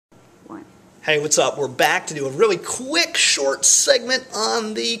Hey, what's up? We're back to do a really quick, short segment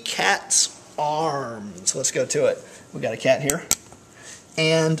on the cat's arm. So let's go to it. We got a cat here.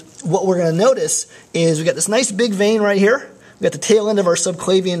 And what we're going to notice is we got this nice big vein right here. We got the tail end of our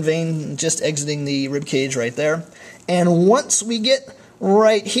subclavian vein just exiting the rib cage right there. And once we get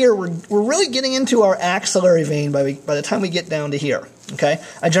right here, we're really getting into our axillary vein by the time we get down to here. Okay?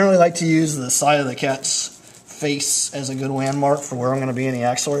 I generally like to use the side of the cat's face as a good landmark for where I'm going to be in the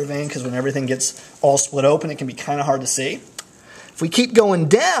axillary vein, because when everything gets all split open, it can be kind of hard to see. If we keep going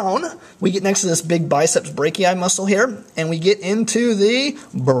down, we get next to this big biceps brachii muscle here, and we get into the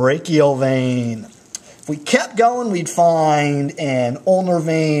brachial vein. If we kept going, we'd find an ulnar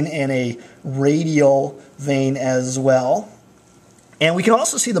vein and a radial vein as well. And we can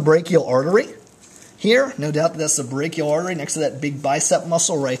also see the brachial artery here. No doubt that's the brachial artery next to that big bicep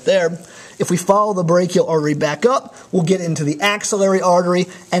muscle right there. If we follow the brachial artery back up, we'll get into the axillary artery,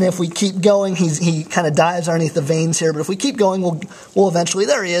 and if we keep going, he kind of dives underneath the veins here, but if we keep going, we'll eventually,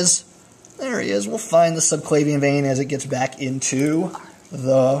 there he is, we'll find the subclavian vein as it gets back into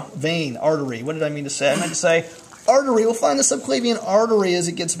the vein, artery. What did I mean to say? I meant to say artery. We'll find the subclavian artery as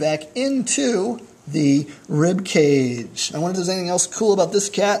it gets back into the rib cage. I wonder if there's anything else cool about this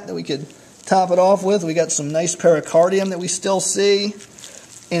cat that we could top it off with. We got some nice pericardium that we still see.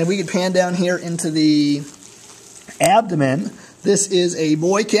 And if we could pan down here into the abdomen, this is a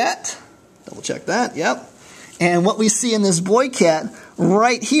boy cat. Double check that, yep. And what we see in this boy cat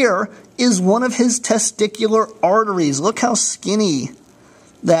right here is one of his testicular arteries. Look how skinny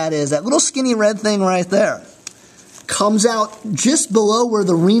that is. That little skinny red thing right there comes out just below where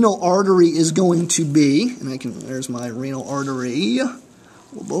the renal artery is going to be. And there's my renal artery.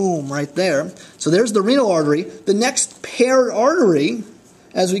 Boom, right there. So there's the renal artery. The next paired artery,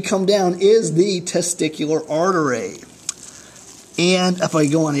 as we come down, is the testicular artery. And if I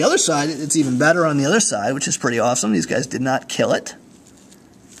go on the other side, it's even better on the other side, which is pretty awesome. These guys did not kill it.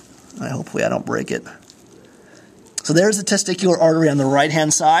 Hopefully I don't break it. So there's the testicular artery on the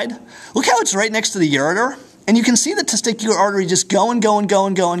right-hand side. Look how it's right next to the ureter. And you can see the testicular artery just going,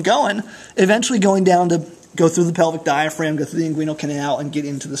 eventually going down to go through the pelvic diaphragm, go through the inguinal canal, and get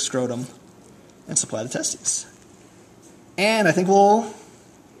into the scrotum and supply the testes. And I think we'll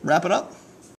wrap it up.